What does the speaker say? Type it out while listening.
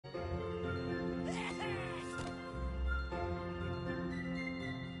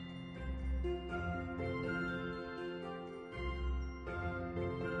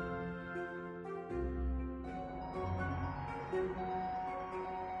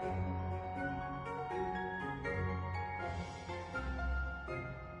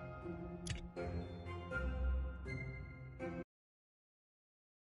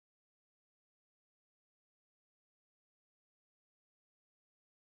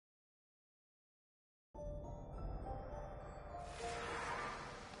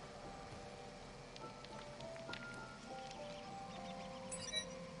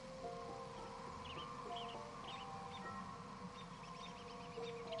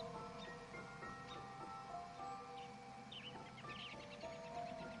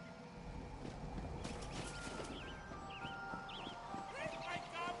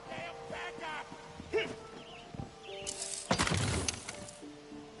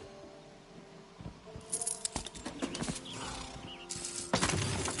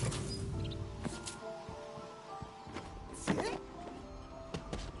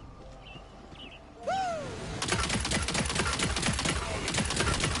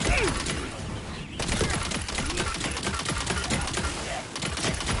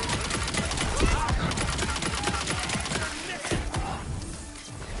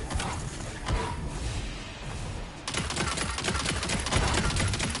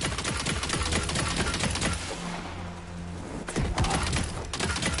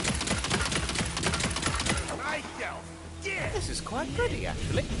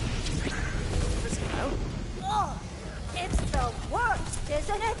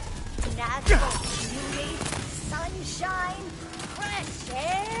natural beauty, sunshine, fresh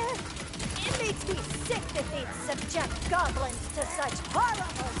air. It makes me sick that they'd subject goblins to such horrible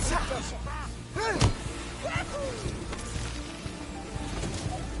conditions.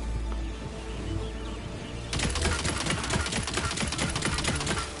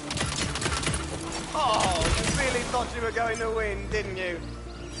 Oh, you really thought you were going to win, didn't you?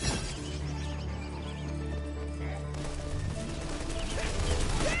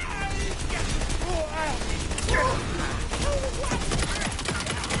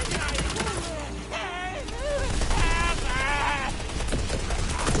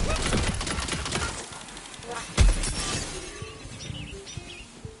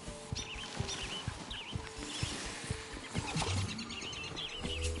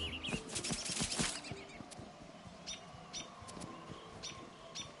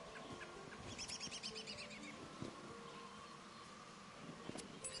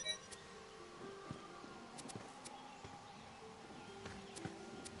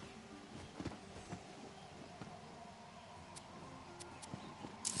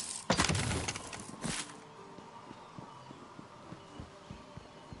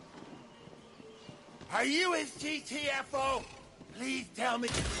 Are you his GTFO? Please tell me.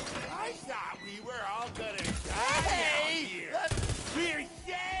 I thought we were all gonna die out here. We're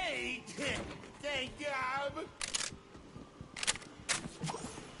saved! Thank God!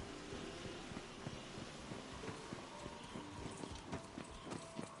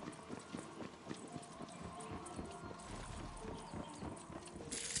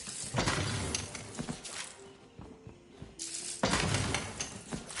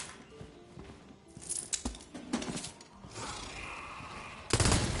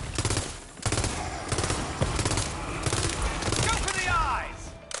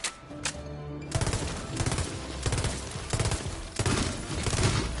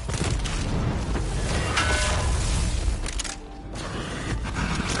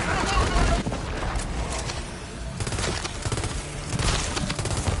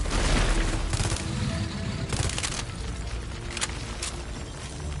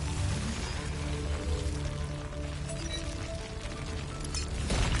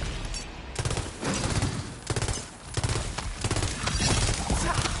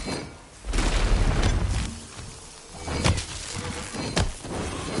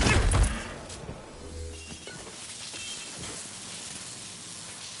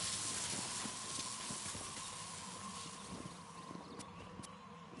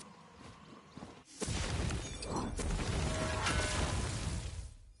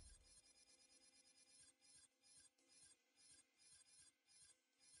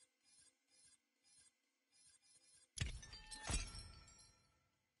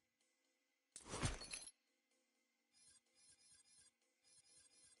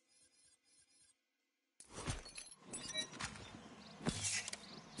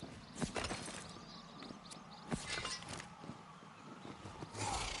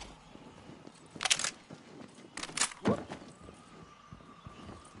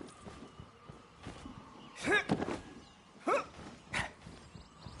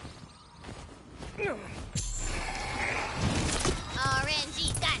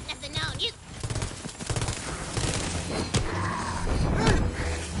 RNG's got nothing on you.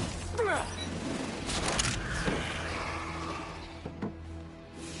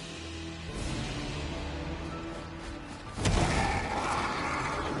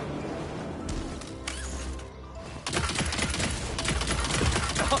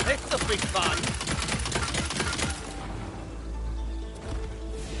 Oh, this will be fun.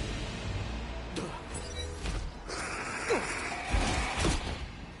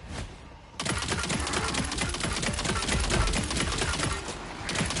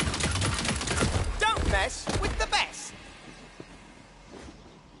 Don't mess with the best.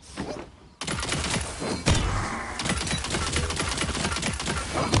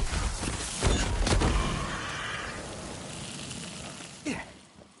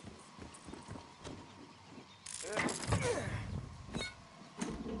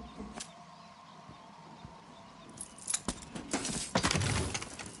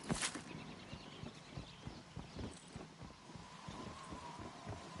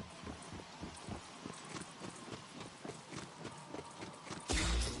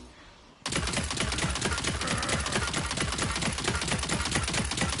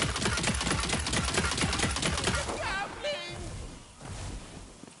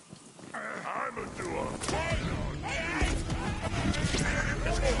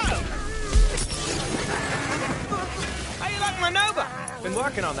 Been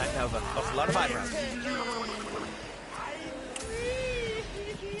working on that, Nova. Lost a lot of eyebrows.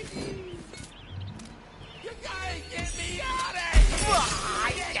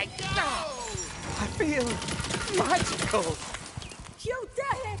 Magical! You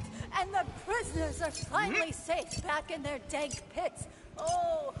did it! And the prisoners are finally safe back in their dank pits.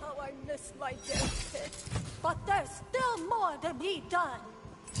 Oh, how I miss my dank pits. But there's still more to be done.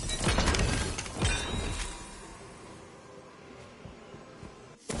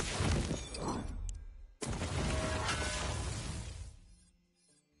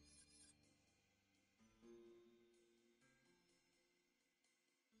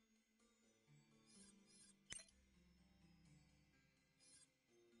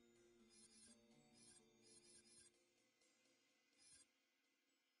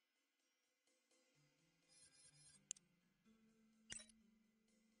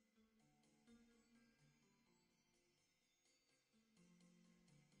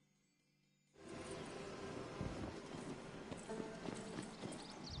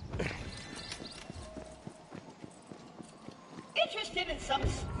 Interested in some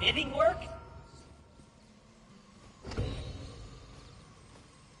smithing work?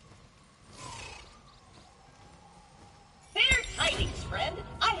 Fair tidings, friend.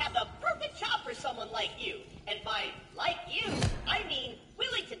 I have the perfect job for someone like you. And by like you, I mean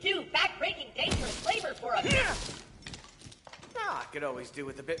willing to do back-breaking dangerous labor for a... I could always do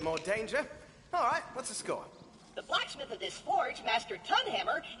with a bit more danger. All right, what's the score? The blacksmith of this forge, Master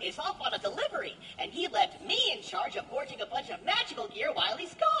Tunhammer, is off on a delivery, and he left me in charge of forging a bunch of magical gear while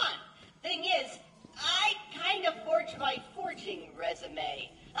he's gone. Thing is, I kind of forged my forging resume.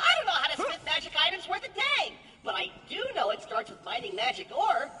 I don't know how to smith magic items worth a dang, but I do know it starts with mining magic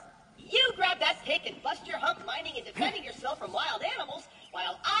ore. You grab that pick and bust your hump mining and defending yourself from wild animals,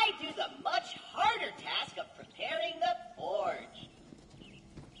 while I do the much harder task of preparing the forge.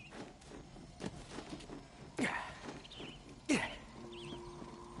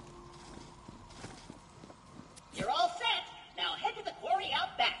 You're all set. Now head to the quarry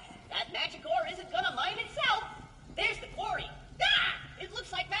out back. That magic ore isn't gonna mine itself. There's the quarry. Ah! It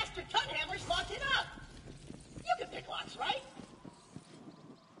looks like Master Tunhammer's locked it up. You can pick locks, right?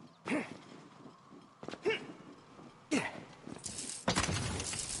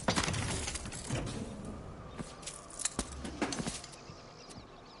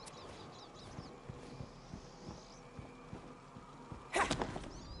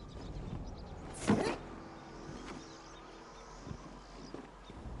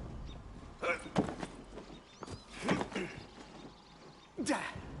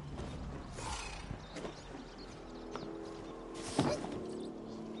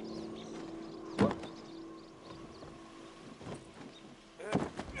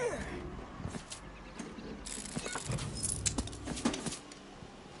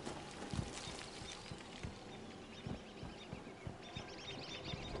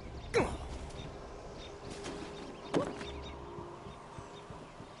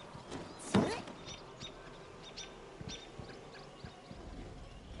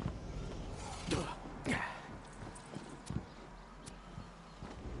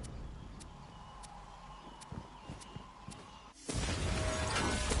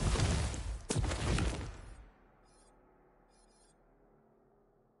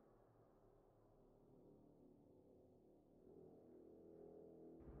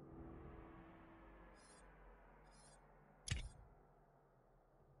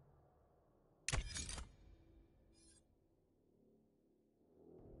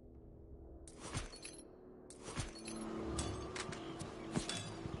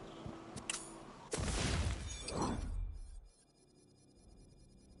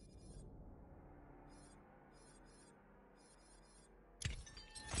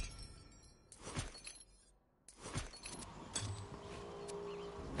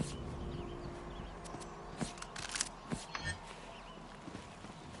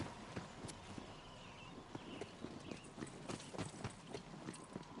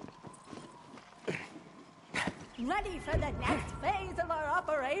 Ready for the next phase of our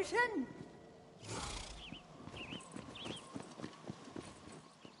operation?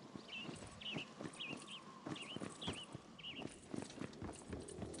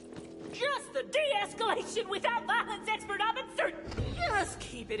 Just the de-escalation without violence expert officer! Just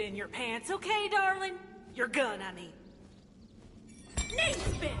keep it in your pants, okay, darling? Your gun, I mean. Names,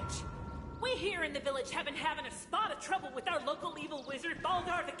 bitch! We here in the village have been having a spot of trouble with our local evil wizard,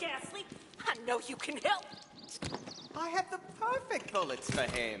 Baldar the Ghastly. I know you can help. I have the perfect bullets for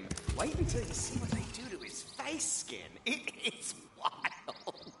him. Wait until you see what they do to his face skin. It's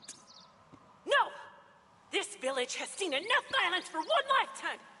wild. No! This village has seen enough violence for one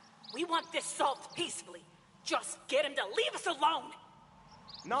lifetime. We want this solved peacefully. Just get him to leave us alone.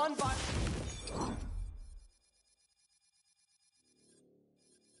 Non-violent.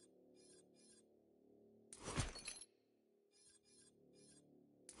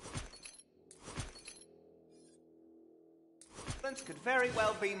 influence could very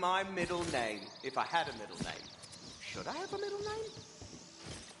well be my middle name, if I had a middle name. Should I have a middle name?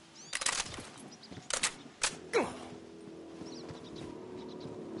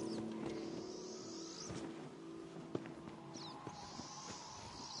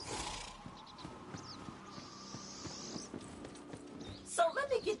 So let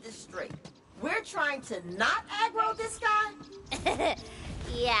me get this straight. We're trying to not aggro this guy?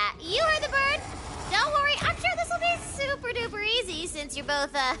 Yeah, you heard the bird. Don't worry, I'm sure this will be super duper easy since you're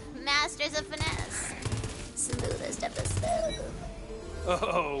both, masters of finesse. Smoothest of the smooth.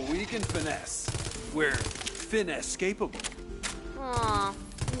 Oh, we can finesse. We're finesse-capable. Aw,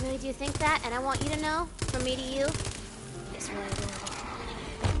 you really do think that? And I want you to know, from me to you, it's really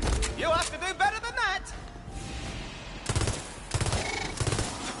adorable. You have to do better than that!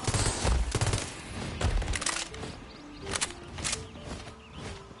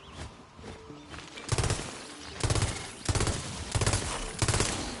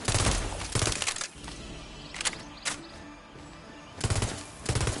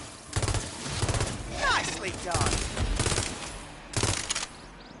 Nicely done!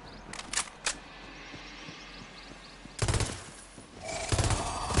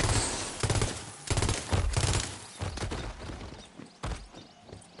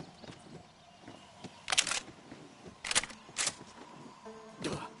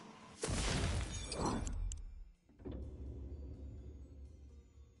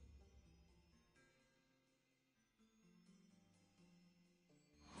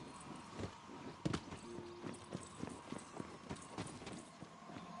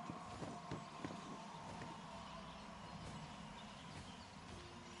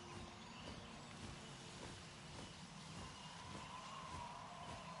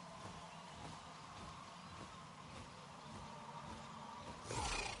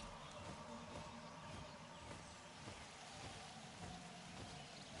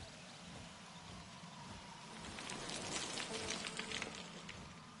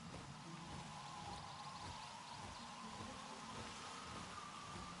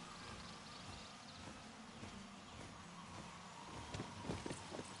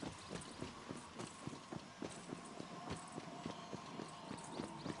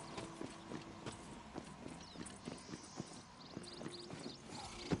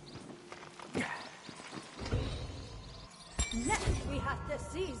 Next, we have to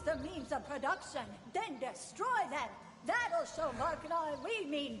seize the means of production, then destroy them. That'll show Mark and I we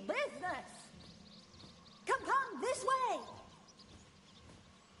mean business. Come this way.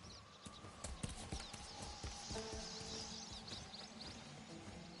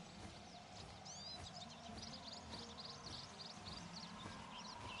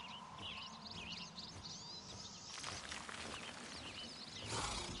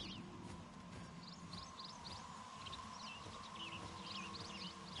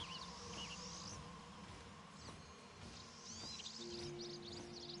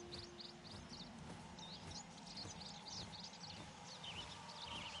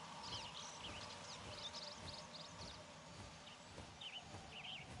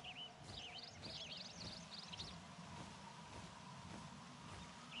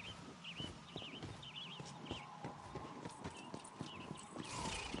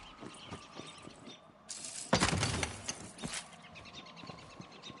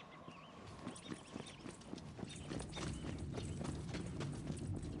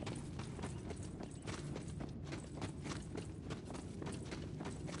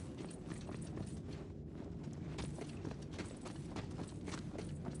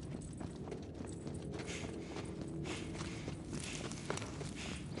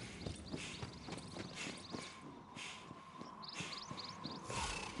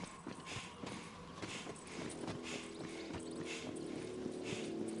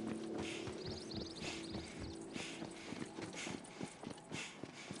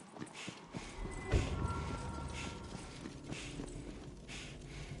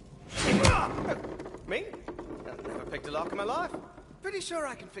 Me? I've never picked a lock in my life. Pretty sure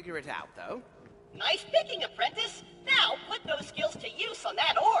I can figure it out, though. Nice picking, apprentice. Now put those skills to use on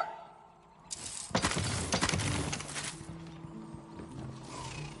that ore.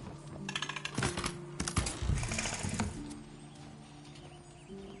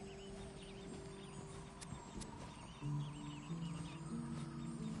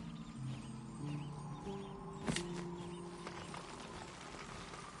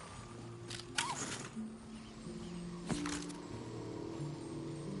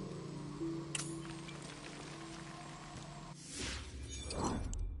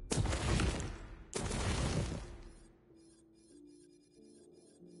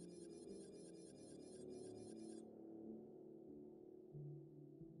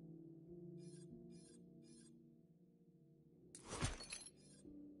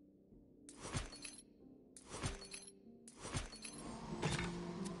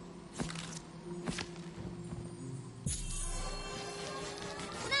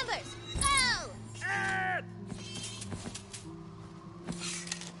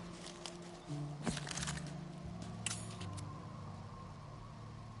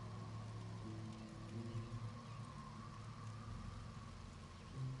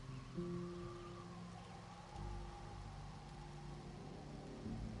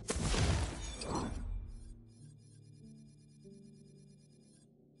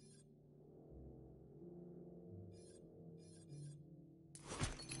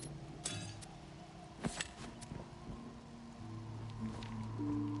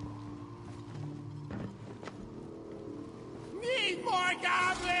 more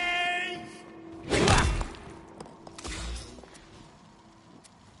goblins!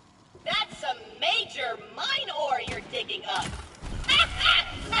 That's some major mine ore you're digging up.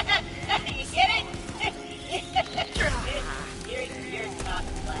 You get it? You're not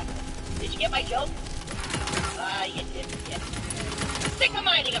black. Did you get my joke? You didn't get it. Stick a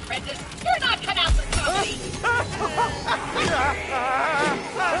mining apprentice. You're not cut out for comedy.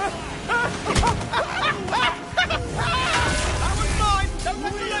 That was mine! Don't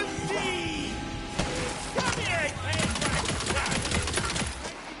let me Lucy! Come here,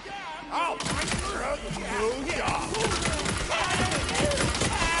 I'll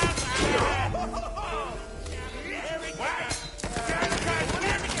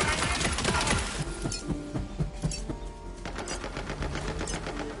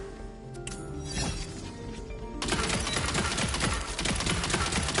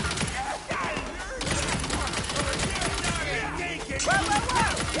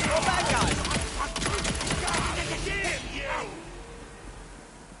You're bad guys!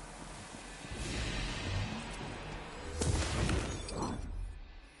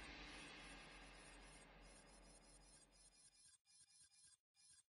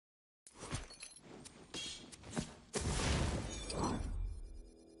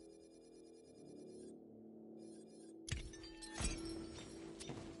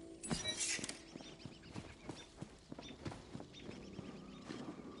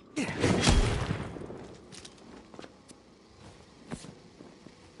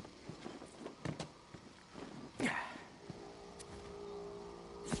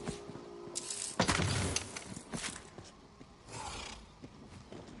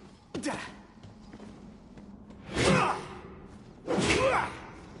 Damn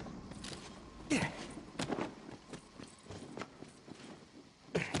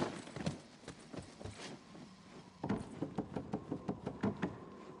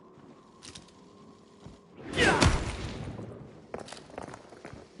you!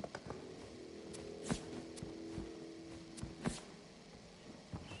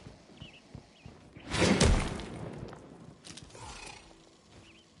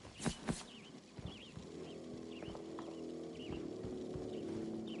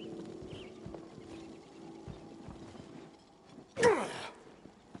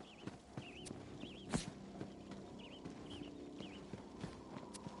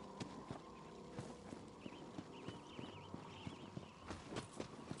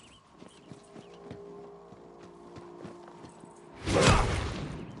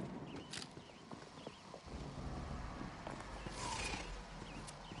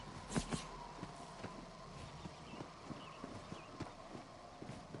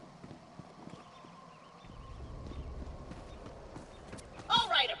 All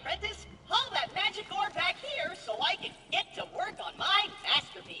right, apprentice. Haul that magic ore back here so I can get to work on my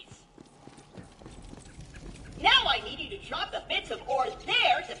masterpiece. Now I need you to drop the bits of ore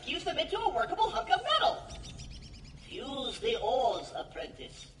there to fuse them into a workable hunk of metal. Fuse the ores,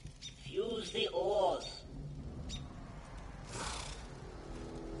 apprentice. Fuse the ores.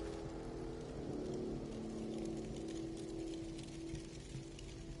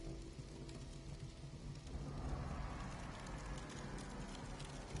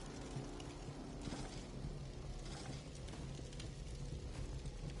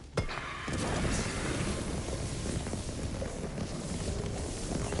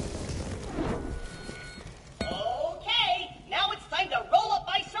 Okay, now it's time to roll up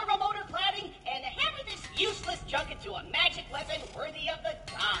my servo motor cladding and hammer this useless junk into a magic weapon worthy of the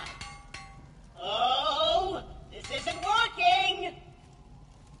gods. Oh, this isn't working!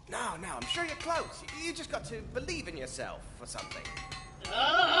 No, I'm sure you're close. You just got to believe in yourself or something.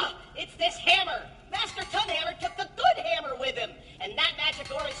 It's this hammer! Master Tunhammer took the good hammer with him, and that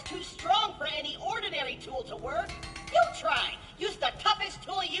magic ore is too strong for any ordinary tool to work. You try. Use the toughest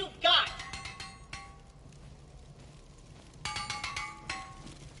tool you've got.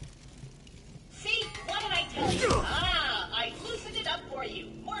 See? What did I tell you? I loosened it up for you.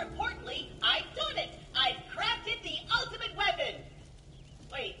 More importantly, I've done it. I've crafted the ultimate weapon.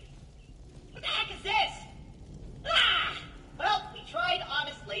 Wait. What the heck is this? Well, we tried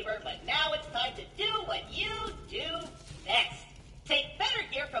honest labor, but now it's time to do what you do best. Take better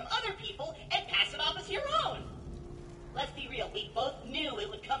gear from other people and pass it off as your own. Let's be real, we both knew it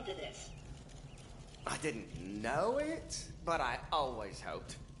would come to this. I didn't know it, but I always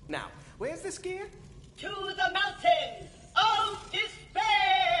hoped. Now, where's this gear? To the mountain of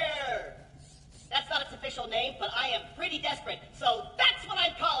despair! That's not its official name, but I am pretty desperate, so that's what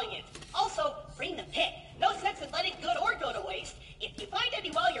I'm calling it. Also, bring the pick. No sense in letting good ore go to waste. If you find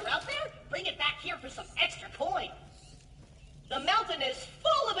any while you're out there, bring it back here for some extra coin. The mountain is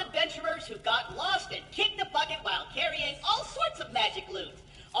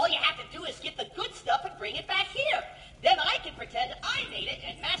All you have to do is get the good stuff and bring it back here. Then I can pretend I made it,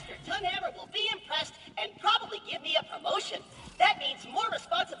 and Master Tunhammer will be impressed and probably give me a promotion. That means more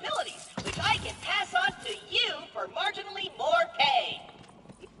responsibilities, which I can pass on to you for marginally more pay.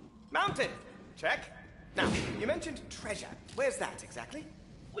 Mountain. Check. Now, you mentioned treasure. Where's that exactly?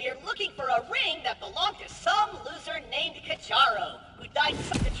 We're looking for a ring that belonged to some loser named Kacharo, who died.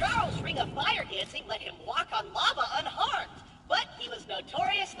 Kacharo's ring of fire dancing let him walk on lava unharmed. But he was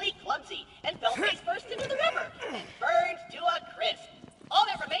notoriously clumsy and fell face first into the river and burned to a crisp. All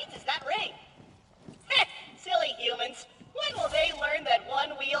that remains is that ring. Silly humans. When will they learn that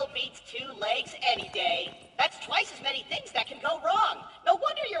one wheel beats two legs any day? That's twice as many things that can go wrong. No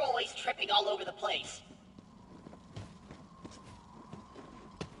wonder you're always tripping all over the place.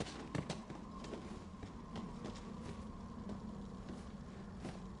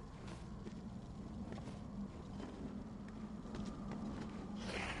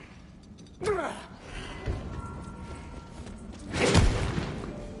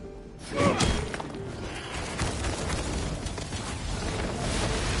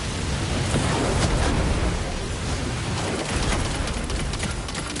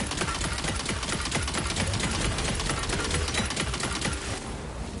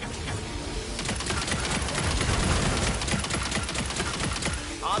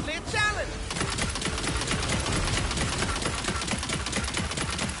 Hardly a challenge.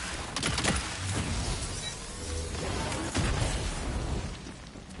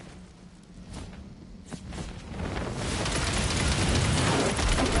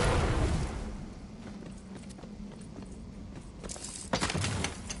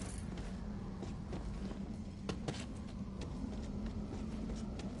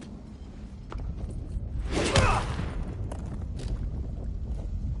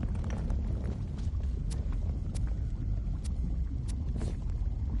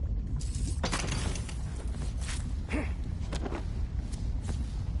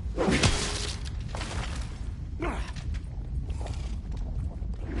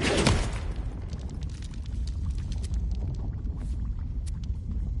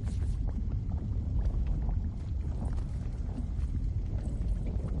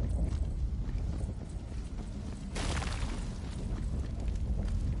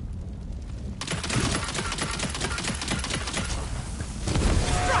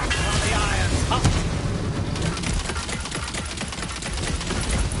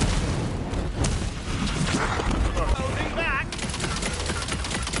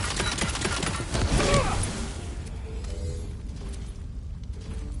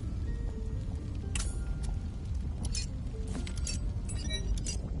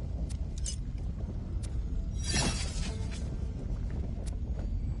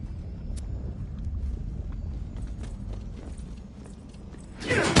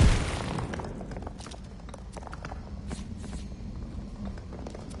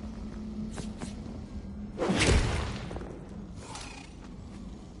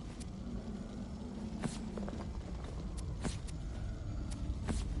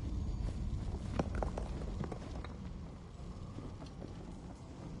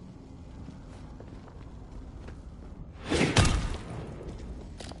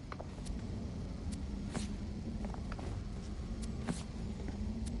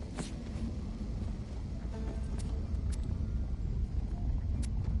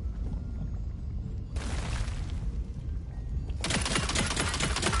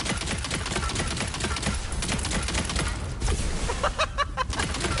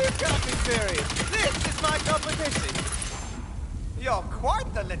 This is my competition. You're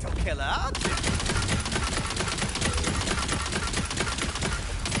quite the little killer, aren't you?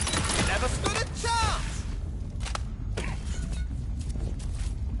 Never stood a chance.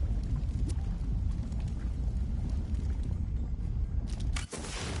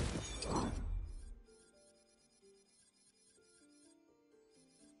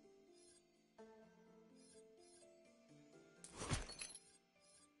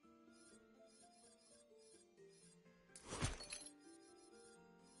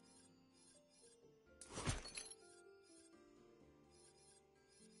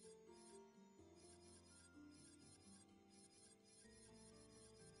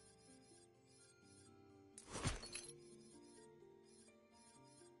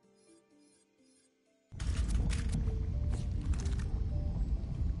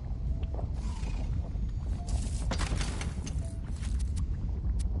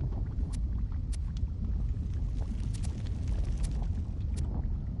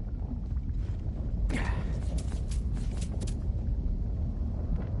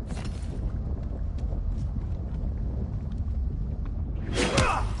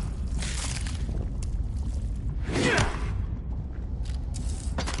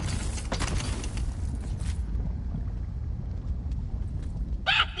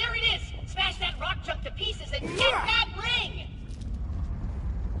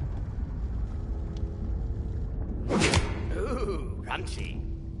 crunchy.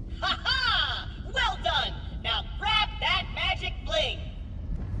 Ha ha! Well done! Now grab that magic bling!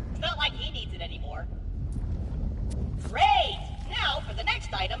 It's not like he needs it anymore. Great! Now, for the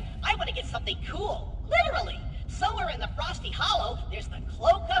next item, I want to get something cool. Literally! Somewhere in the Frosty Hollow, there's the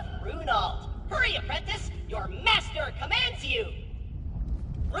Cloak of Runald. Hurry, apprentice! Your master commands you!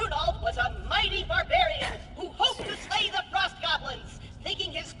 Runald was a mighty barbarian who hoped to slay the Frost Goblins,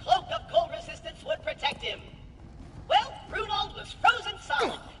 thinking his Cloak of Cold Resistance would protect him. Well, Runald was frozen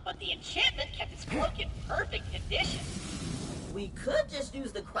solid, but the enchantment kept his cloak in perfect condition. We could just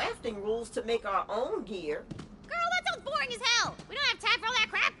use the crafting rules to make our own gear. Girl, that sounds boring as hell. We don't have time for all that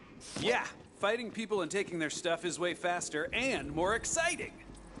crap. Yeah, fighting people and taking their stuff is way faster and more exciting.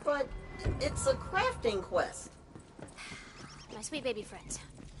 But it's a crafting quest. My sweet baby friends,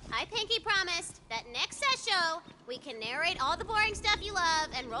 I pinky promised that next set show, we can narrate all the boring stuff you love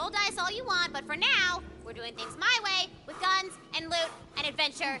and roll dice all you want, but for now, we're doing things my way with guns and loot and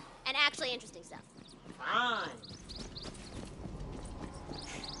adventure and actually interesting stuff. Fine.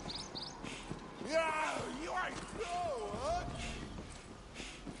 Yeah, you are so, huh?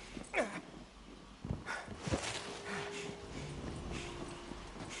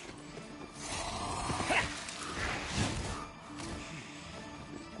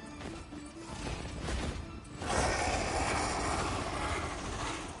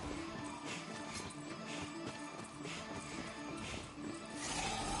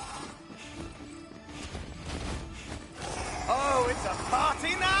 Oh, it's a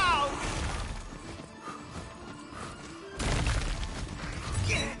party now!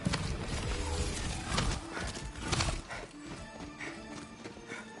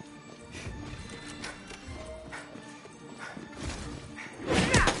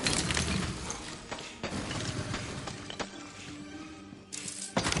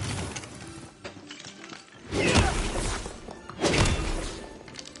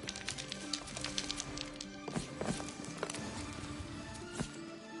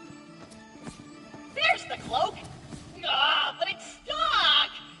 There's the cloak! Ah, but it's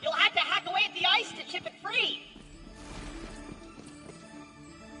stuck! You'll have to hack away at the ice to chip it free!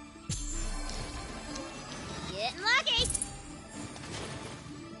 Getting lucky.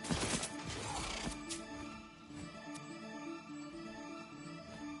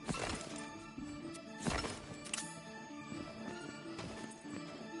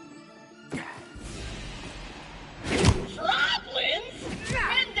 Goblins?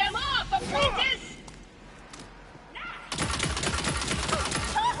 Fend them off, apprentice!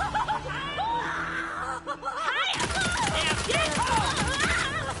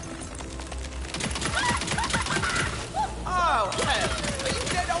 Oh, hell! Are you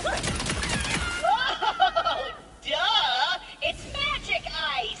dead already? Oh, duh! It's magic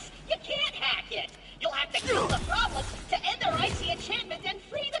ice! You can't hack it! You'll have to kill the problem to end their icy enchantment and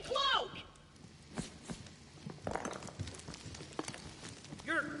free the cloak!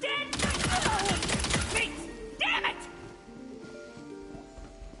 You're dead! Wait! Damn it!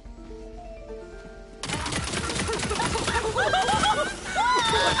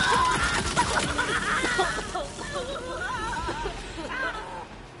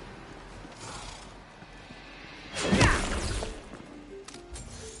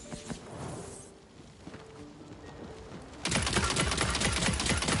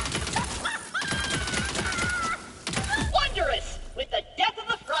 Wondrous! With the death of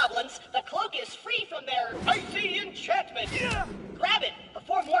the Froblins, the cloak is free from their icy enchantment! Grab it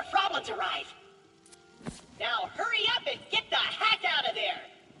before more Froblins arrive! Now hurry up and get the hack out of there!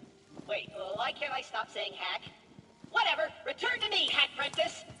 Wait, why can't I stop saying hack? Whatever, return to me, Hack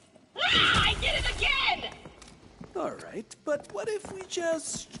Prentice! Ah, I did it again! All right, but what if we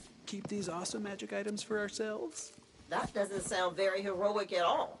just keep these awesome magic items for ourselves? That doesn't sound very heroic at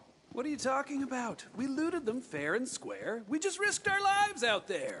all. What are you talking about? We looted them fair and square. We just risked our lives out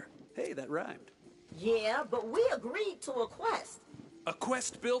there. Hey, that rhymed. Yeah, but we agreed to a quest. A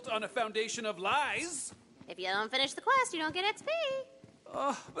quest built on a foundation of lies? If you don't finish the quest, you don't get XP.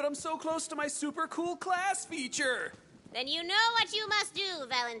 Oh, but I'm so close to my super cool class feature. Then you know what you must do,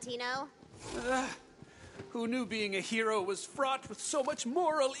 Valentino. Who knew being a hero was fraught with so much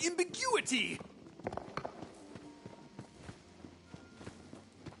moral ambiguity?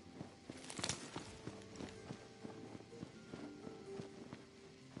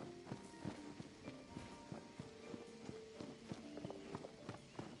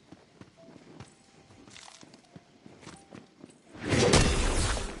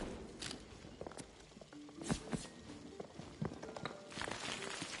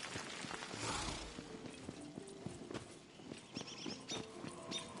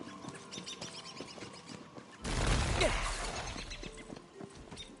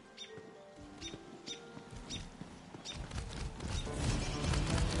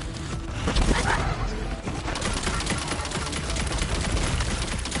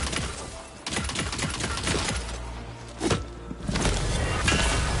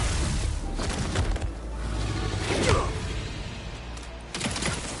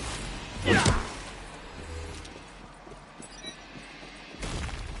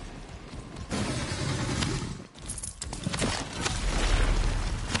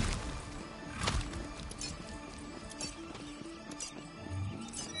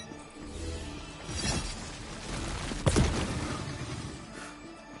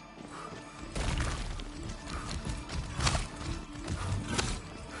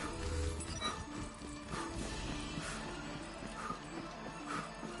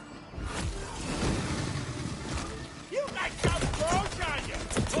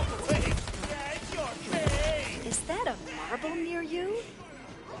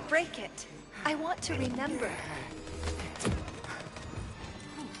 break it. I want to remember.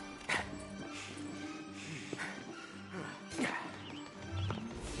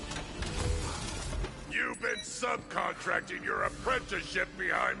 You've been subcontracting your apprenticeship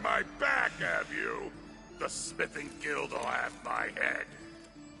behind my back, have you? The Smithing Guild will have my head.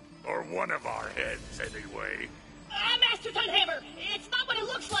 Or one of our heads, anyway. Master Tunhammer, it's not what it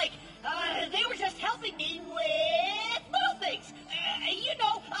looks like. They were just helping me with little things. You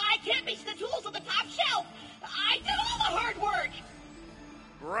know, I can't reach the tools on the top shelf. I did all the hard work.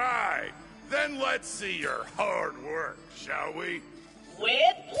 Right. Then let's see your hard work, shall we?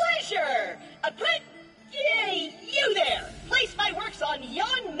 With pleasure. Yay, you there. Place my works on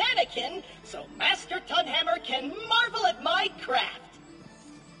yon mannequin so Master Tunhammer can marvel at my craft.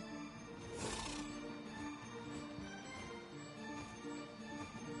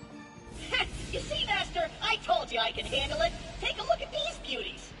 You see, Master, I told you I could handle it. Take a look at these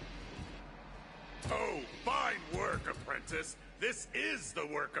beauties. Oh, fine work, apprentice. This is the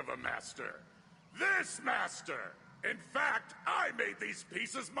work of a master. This master! In fact, I made these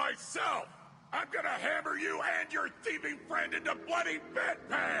pieces myself. I'm gonna hammer you and your thieving friend into bloody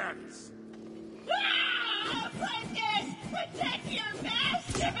bedpans! Ah! Apprentice! Protect your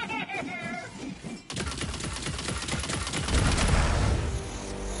master!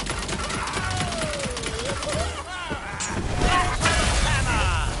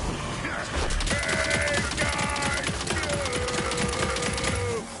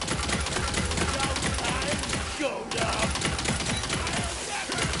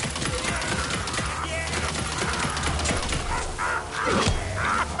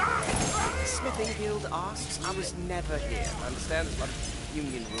 Guild asks. I was never here. I understand there's a lot of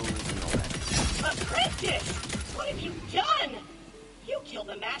union rules and all that. Apprentice! What have you done? You killed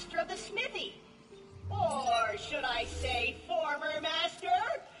the master of the smithy. Or should I say former master?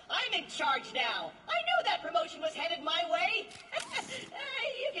 I'm in charge now. I knew that promotion was headed my way.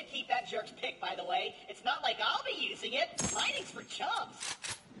 You can keep that jerk's pick, by the way. It's not like I'll be using it. Mining's for chumps.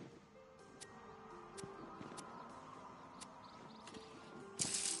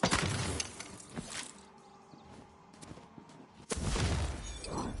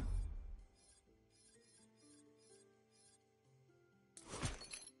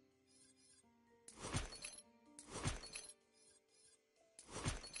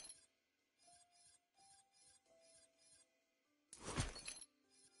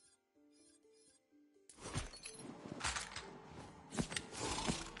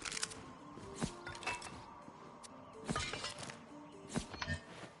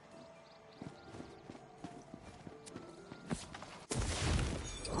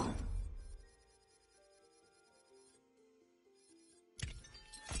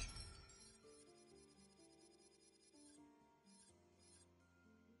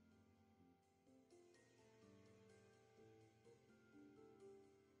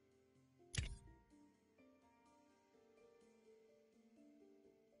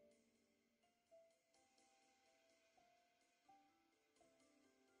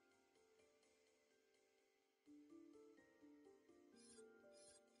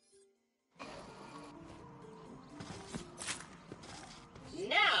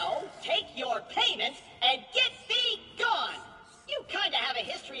 Now, take your payment and get thee gone! You kinda have a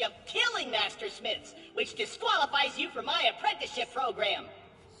history of killing Master Smiths, which disqualifies you from my apprenticeship program.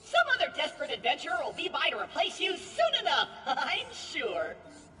 Some other desperate adventurer will be by to replace you soon enough, I'm sure.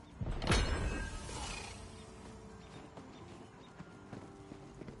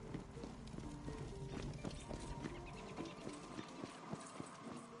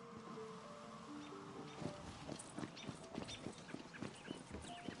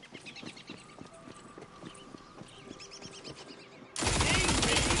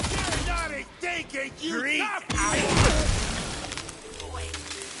 Take a treat! You're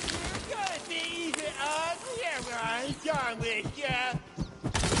gonna be even uglier, done with ya.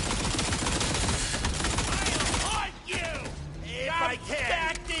 I'll haunt you! If I can!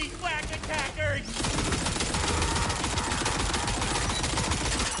 Back these whack attackers!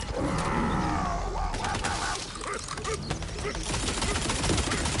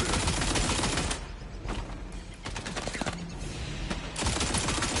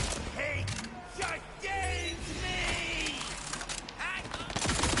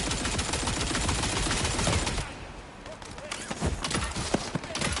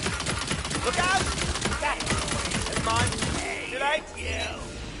 Look out! Never mind. Too late. You!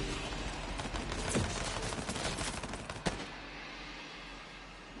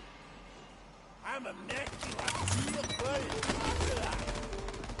 I'm a mess you up real good.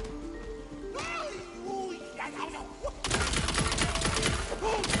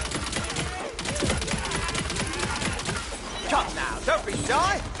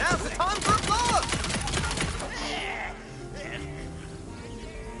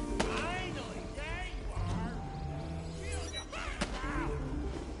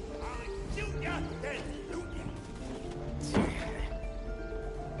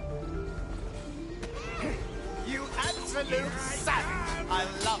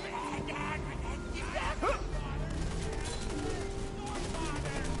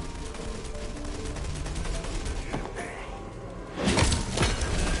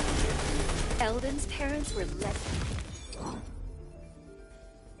 Eldon's parents were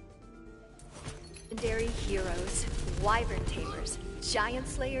legendary heroes, wyvern tamers, giant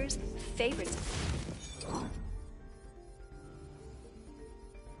slayers, favorites.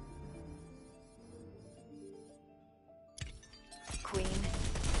 Queen,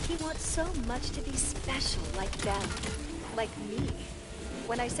 he wants so much to be special like them, like me.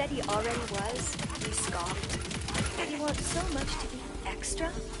 When I said he already was, he scoffed. He wants so much to be extra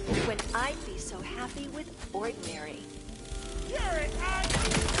when I'd be so happy with ordinary. You're an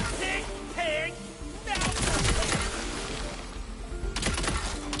ugly pig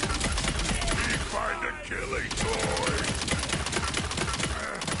Find a killing toy!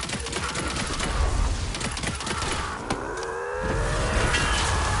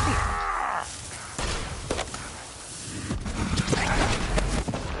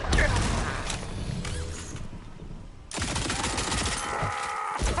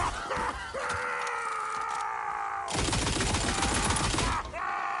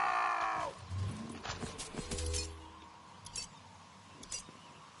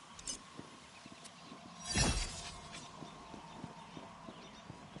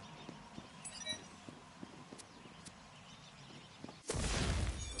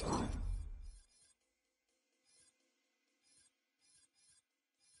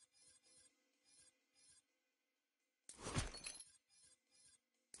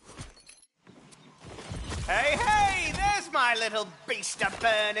 Hey, hey! There's my little beast of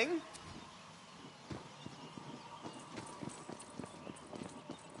burning!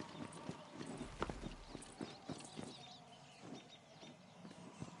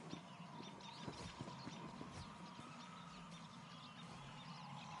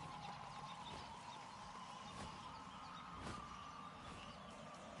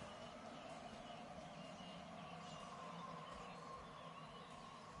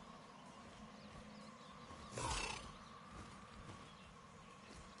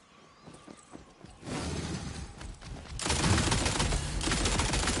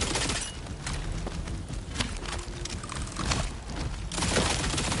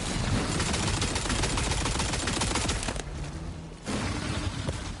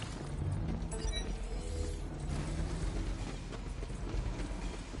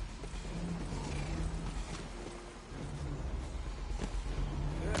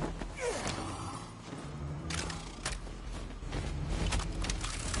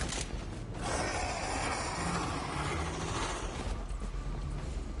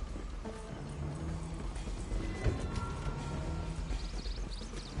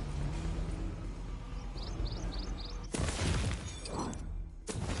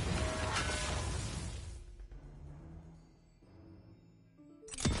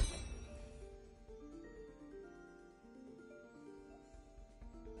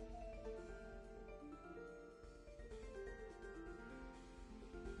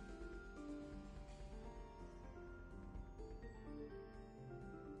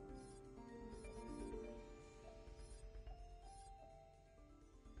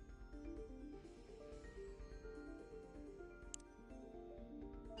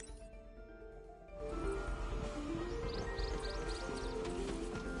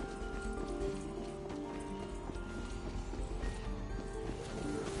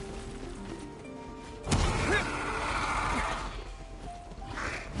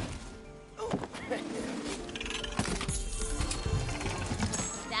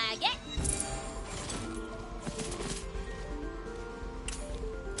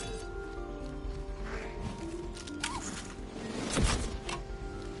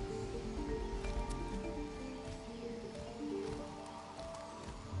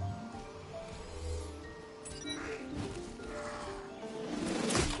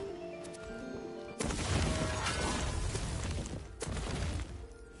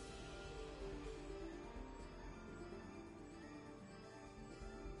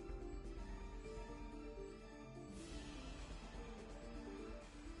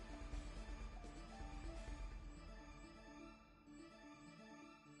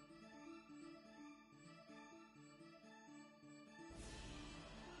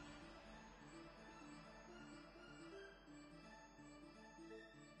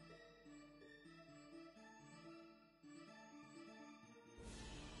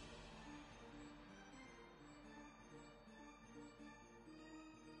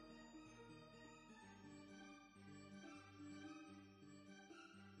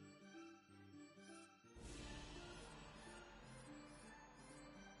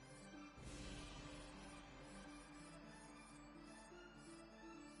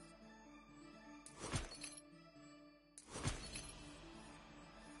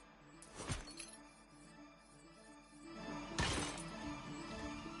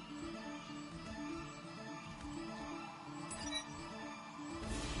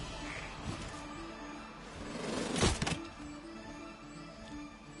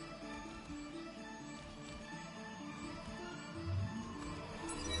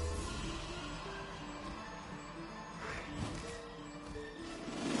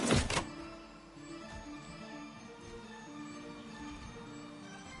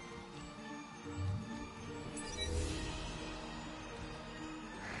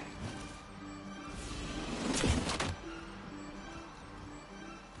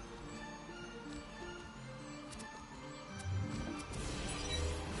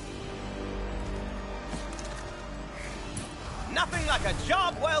 nothing like a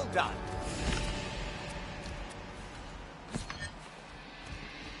job well done.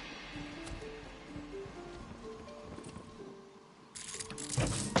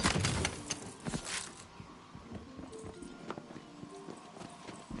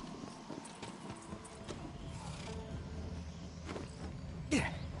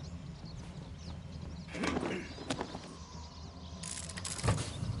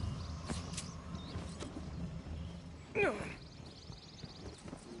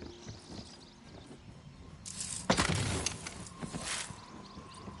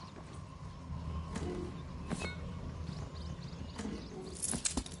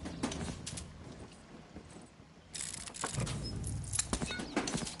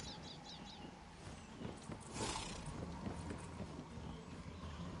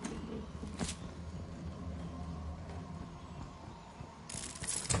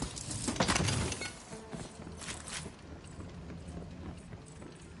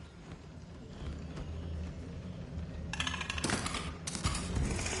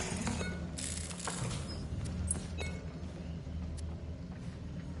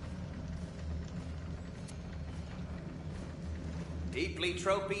 Deeply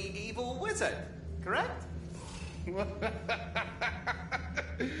tropey evil wizard, correct?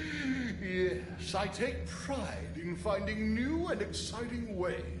 Yes, I take pride in finding new and exciting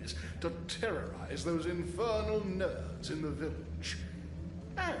ways to terrorize those infernal nerds in the village.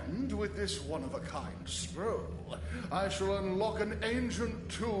 And with this one-of-a-kind scroll, I shall unlock an ancient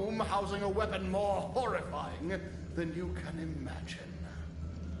tomb housing a weapon more horrifying than you can imagine.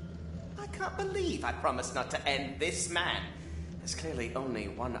 I can't believe I promised not to end this man. There's clearly only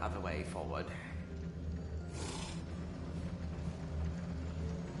one other way forward.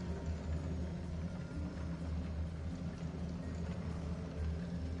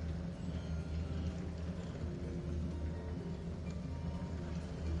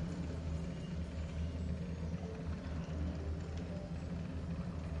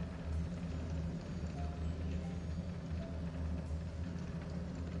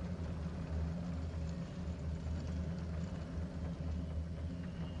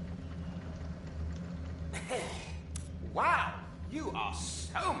 Wow, you are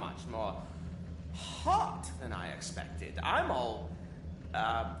so much more hot than I expected. I'm all,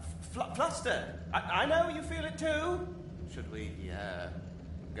 flustered. I know you feel it too. Should we,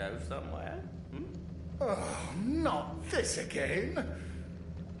 go somewhere? Hmm? Oh, not this again.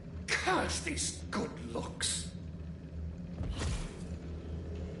 Curse these good looks.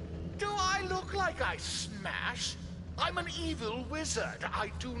 Do I look like I smash? I'm an evil wizard. I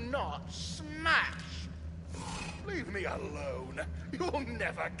do not smash. Leave me alone. You'll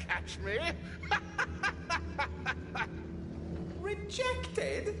never catch me.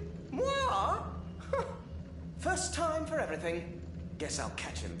 Rejected? Moi? First time for everything. Guess I'll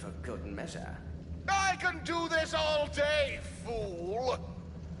catch him for good measure. I can do this all day, fool.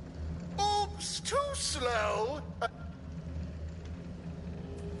 Oops, too slow.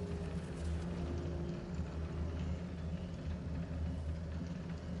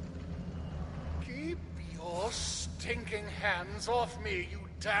 Keep your stinking hands off me, you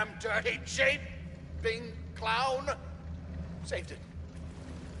damn dirty japing clown. Saved it.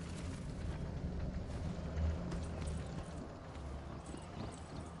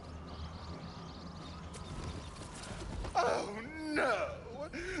 Oh no!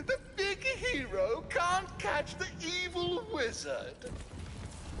 The big hero can't catch the evil wizard.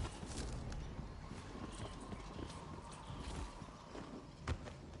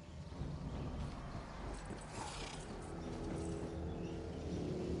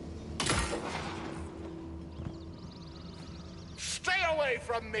 Stay away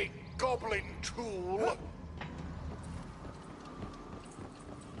from me, goblin tool!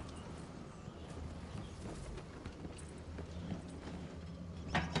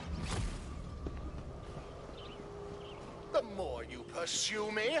 The more you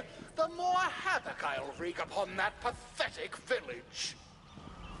pursue me, the more havoc I'll wreak upon that pathetic village.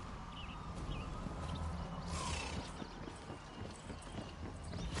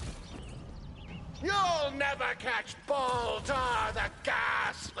 You'll never catch Baltar the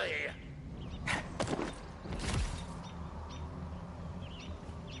Ghastly!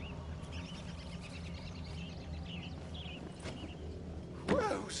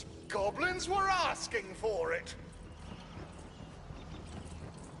 Those goblins were asking for it.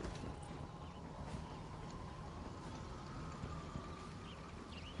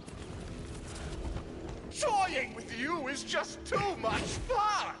 Toying with you is just too much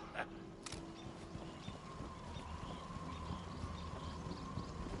fun!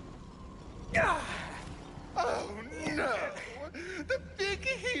 Oh no!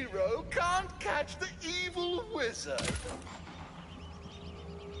 catch the evil wizard.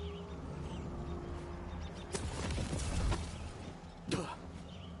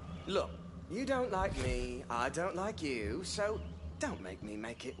 Look, you don't like me, I don't like you, so don't make me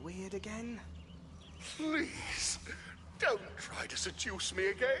make it weird again. Please, don't try to seduce me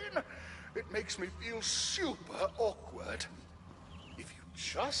again. It makes me feel super awkward. If you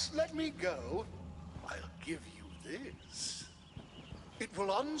just let me go, I'll give you this. It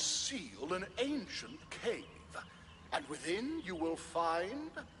will unseal an ancient cave, and within you will find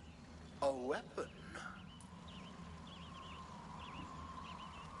a weapon.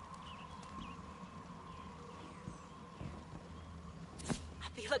 I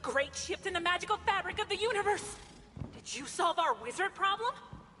feel a great shift in the magical fabric of the universe. Did you solve our wizard problem?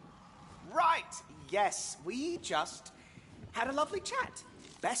 Right, yes, we just had a lovely chat.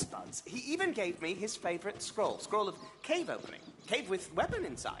 Best buds. He even gave me his favorite scroll of cave opening. Cave with weapon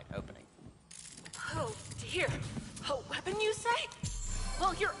inside opening. Oh, dear. A weapon, you say?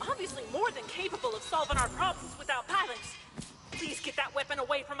 Well, you're obviously more than capable of solving our problems without violence. Please get that weapon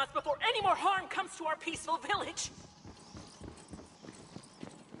away from us before any more harm comes to our peaceful village.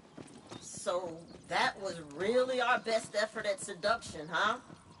 So that was really our best effort at seduction, huh?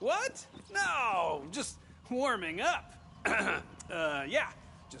 What? No, just warming up. Yeah,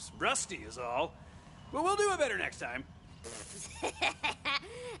 just rusty is all. But we'll do it better next time.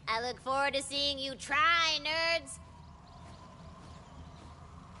 I look forward to seeing you try, nerds.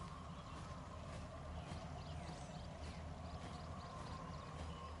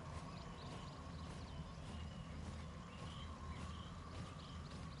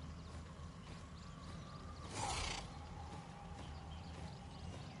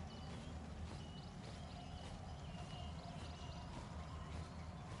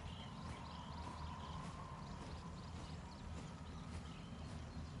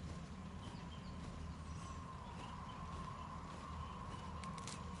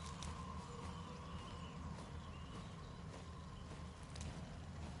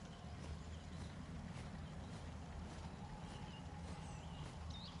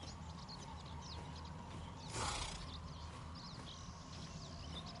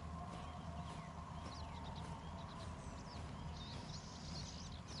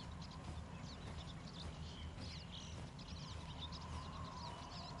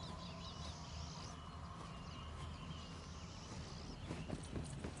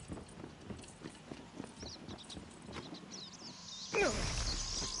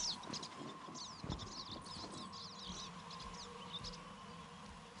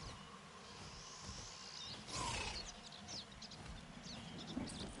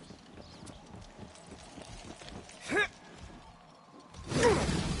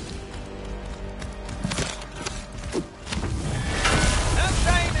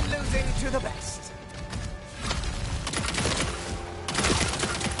 To the best.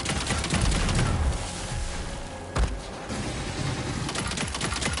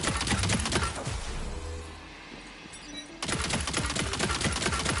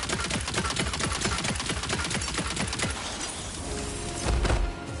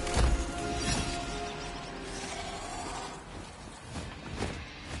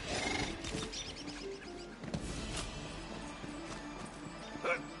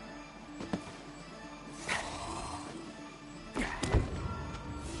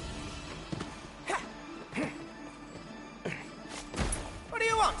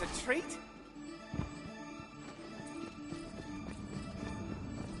 A treat?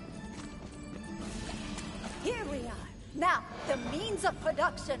 Here we are. Now, the means of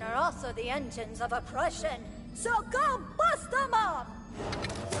production are also the engines of oppression. So go bust them up!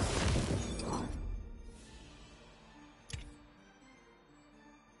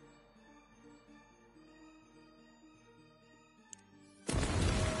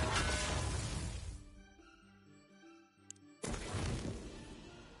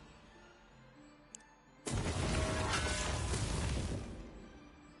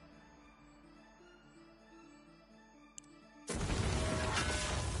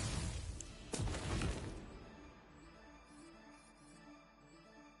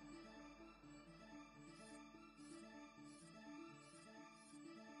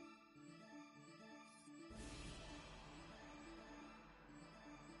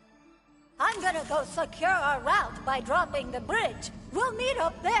 I'm gonna go secure our route by dropping the bridge. We'll meet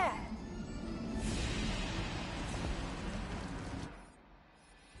up there.